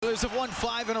Oilers have won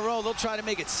 5 in a row. They'll try to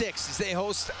make it 6 as they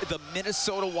host the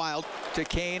Minnesota Wild. To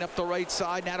Kane up the right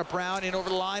side. Now to Brown in over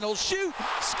the line. He'll shoot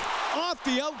off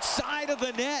the outside of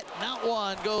the net. That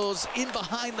one goes in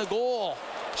behind the goal.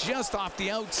 Just off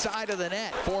the outside of the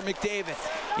net for McDavid.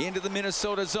 Into the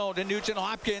Minnesota zone to Nugent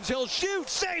Hopkins. He'll shoot.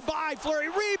 Saved by Fleury.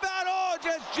 Rebound. Oh,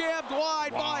 just jammed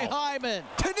wide by Hyman.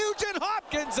 To Nugent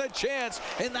Hopkins a chance.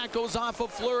 And that goes off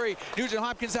of Fleury. Nugent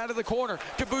Hopkins out of the corner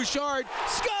to Bouchard.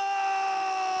 Scores!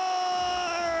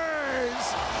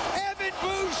 Evan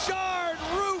Bouchard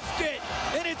roofed it.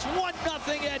 And it's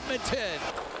 1-0 Edmonton.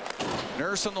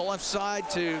 Nurse on the left side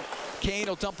to Kane.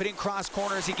 He'll dump it in cross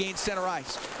corner as he gains center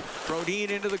ice. Brodin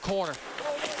into the corner.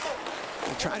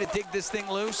 They'll try to dig this thing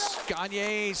loose.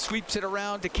 Gagne sweeps it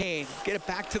around to Kane. Get it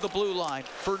back to the blue line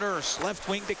for Nurse. Left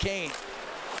wing to Kane.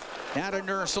 Now to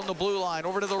Nurse on the blue line.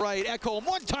 Over to the right. Ekholm.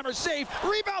 One-timer save.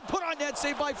 Rebound put on net.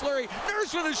 Saved by Fleury.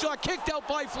 Nurse with a shot. Kicked out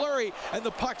by Fleury. And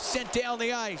the puck sent down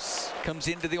the ice. Comes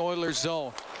into the Oilers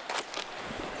zone.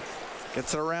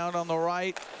 Gets it around on the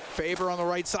right. Faber on the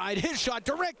right side. His shot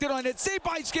directed on it. Saved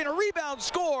by Skinner. Rebound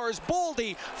scores.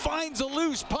 Boldy finds a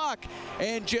loose puck.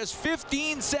 And just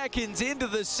 15 seconds into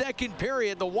the second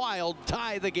period, the Wild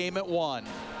tie the game at 1.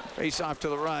 Face off to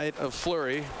the right of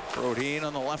Fleury. Brodin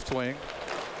on the left wing.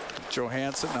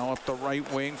 Johansson now up the right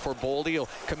wing for Boldy. He'll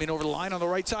come in over the line on the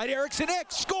right side. Eriksson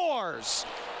Ek scores.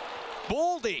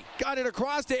 Boldy got it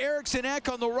across to Eriksson Ek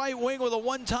on the right wing with a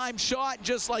one-time shot.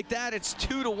 Just like that, it's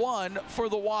 2-1 for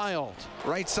the Wild.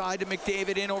 Right side to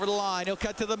McDavid in over the line. He'll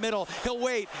cut to the middle. He'll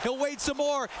wait some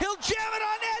more. He'll jam it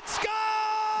on net. Scores!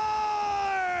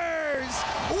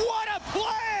 What a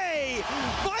play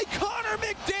by Connor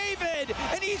McDavid!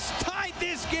 And he's tied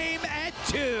this game at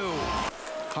 2.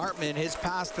 Hartman, his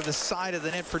pass to the side of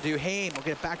the net for Duhaime. We'll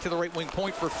get it back to the right wing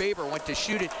point for Faber. Went to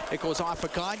shoot it. It goes off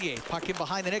of Gagne. Puck in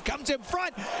behind the net. Comes in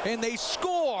front. And they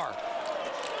score.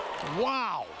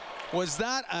 Wow. Was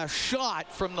that a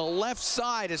shot from the left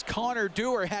side as Connor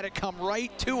Dewar had it come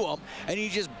right to him. And he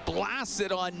just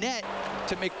blasted on net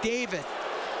to McDavid.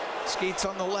 Skates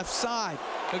on the left side.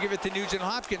 He'll give it to Nugent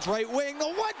Hopkins. Right wing. The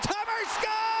one-timer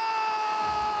scores!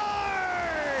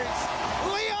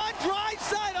 Leon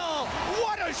Draisaitl.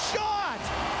 What a shot!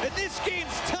 And this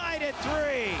game's tied at 3.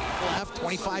 Left,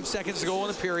 25 seconds to go in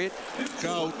the period.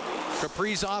 Go.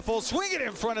 Kaprizov will swing it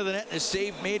in front of the net. A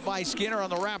save made by Skinner on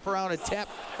the wraparound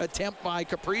attempt by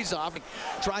Kaprizov.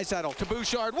 Draisaitl to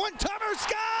Bouchard. One-timer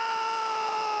scores!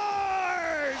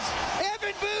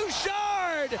 Evan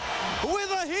Bouchard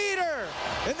with a heater.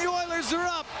 And the Oilers are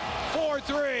up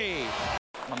 4-3.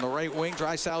 On the right wing,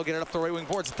 Draisaitl will get it up the right wing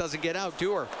boards. It doesn't get out.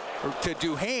 Dewar to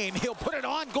Duhaime. He'll put it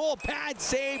on goal. Pad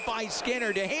save by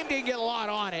Skinner. Duhaime didn't get a lot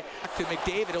on it. Back to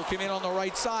McDavid. He'll come in on the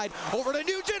right side. Over to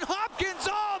Nugent Hopkins.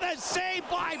 Oh, the save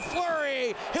by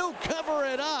Fleury. He'll cover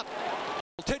it up.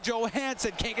 To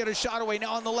Johansson. Can't get a shot away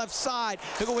now on the left side.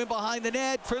 He'll go in behind the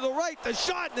net. For the right, the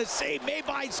shot and the save made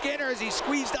by Skinner as he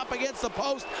squeezed up against the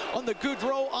post on the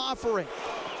Goodrow offering.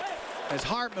 As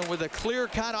Hartman with a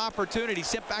clear-cut opportunity,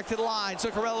 sent back to the line.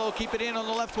 Zuccarello will keep it in on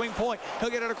the left wing point. He'll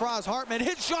get it across. Hartman,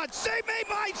 hit shot, save made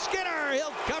by Skinner.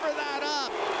 He'll cover that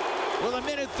up with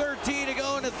 1:13 to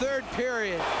go in the third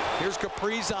period. Here's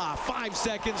Kaprizov, 5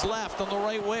 seconds left on the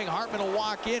right wing. Hartman will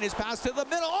walk in, his pass to the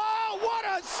middle. Oh, what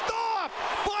a stop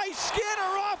by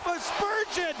Skinner off of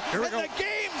Spurgeon. And the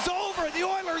game's over. The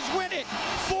Oilers win it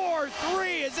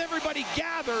 4-3 as everybody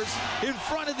gathers in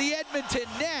front of the Edmonton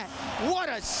net. What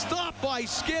a stop by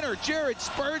Skinner. Jared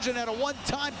Spurgeon had a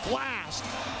one-time blast.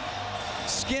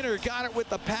 Skinner got it with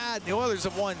the pad. The Oilers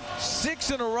have won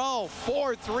 6 in a row.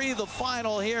 4-3 the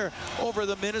final here over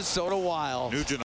the Minnesota Wild.